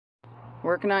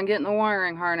Working on getting the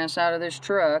wiring harness out of this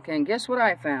truck, and guess what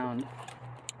I found?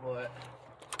 What?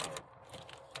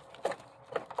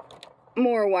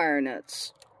 More wire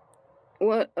nuts.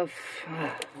 What a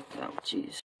oh,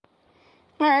 jeez.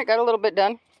 Alright, got a little bit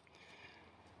done.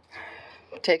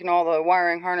 Taking all the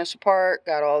wiring harness apart,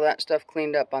 got all that stuff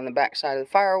cleaned up on the back side of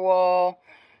the firewall,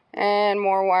 and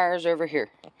more wires over here.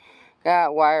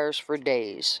 Got wires for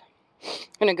days.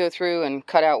 Gonna go through and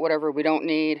cut out whatever we don't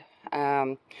need.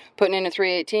 Putting in a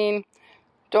 318,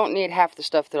 don't need half the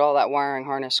stuff that all that wiring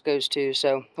harness goes to,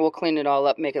 so we'll clean it all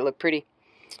up, make it look pretty.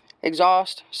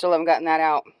 Exhaust, still haven't gotten that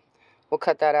out. We'll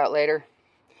cut that out later.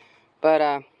 But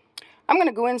I'm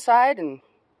gonna go inside and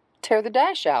tear the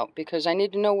dash out because I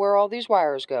need to know where all these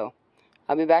wires go.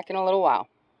 I'll be back in a little while.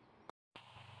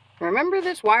 Remember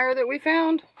this wire that we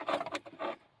found?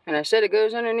 And I said it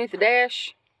goes underneath the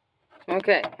dash?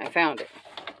 Okay, I found it.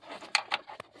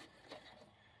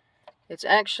 It's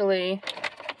actually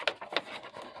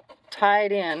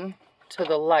tied in to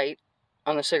the light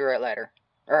on the cigarette lighter.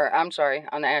 Or, I'm sorry,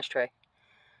 on the ashtray.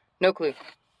 No clue.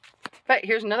 But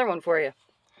here's another one for you.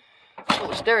 Pull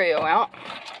the stereo out.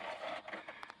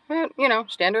 And, you know,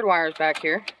 standard wires back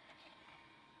here.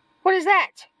 What is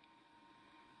that?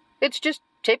 It's just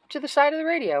taped to the side of the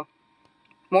radio.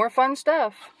 More fun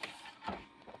stuff.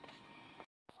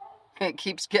 It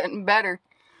keeps getting better.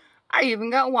 I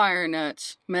even got wire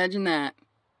nuts. Imagine that.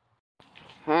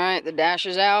 Alright, the dash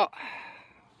is out.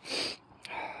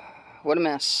 What a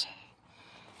mess.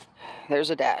 There's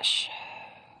a dash.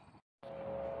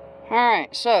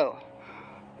 Alright, so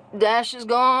dash is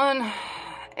gone.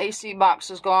 AC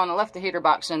box is gone. I left the heater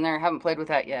box in there. Haven't played with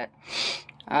that yet.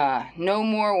 No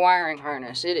more wiring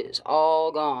harness. It is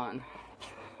all gone.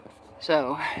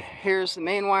 So here's the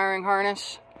main wiring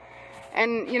harness.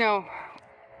 And, you know,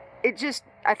 it just,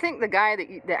 I think the guy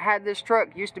that had this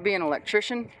truck used to be an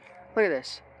electrician. Look at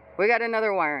this. We got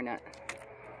another wire nut.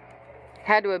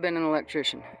 Had to have been an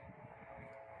electrician.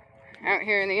 Out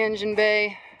here in the engine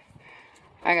bay,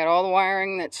 I got all the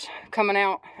wiring that's coming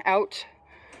out.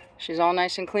 She's all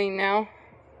nice and clean now.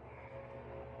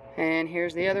 And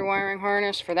here's the other wiring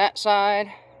harness for that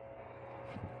side.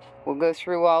 We'll go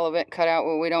through all of it, cut out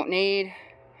what we don't need.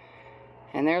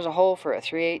 And there's a hole for a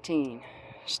 318.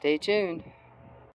 Stay tuned.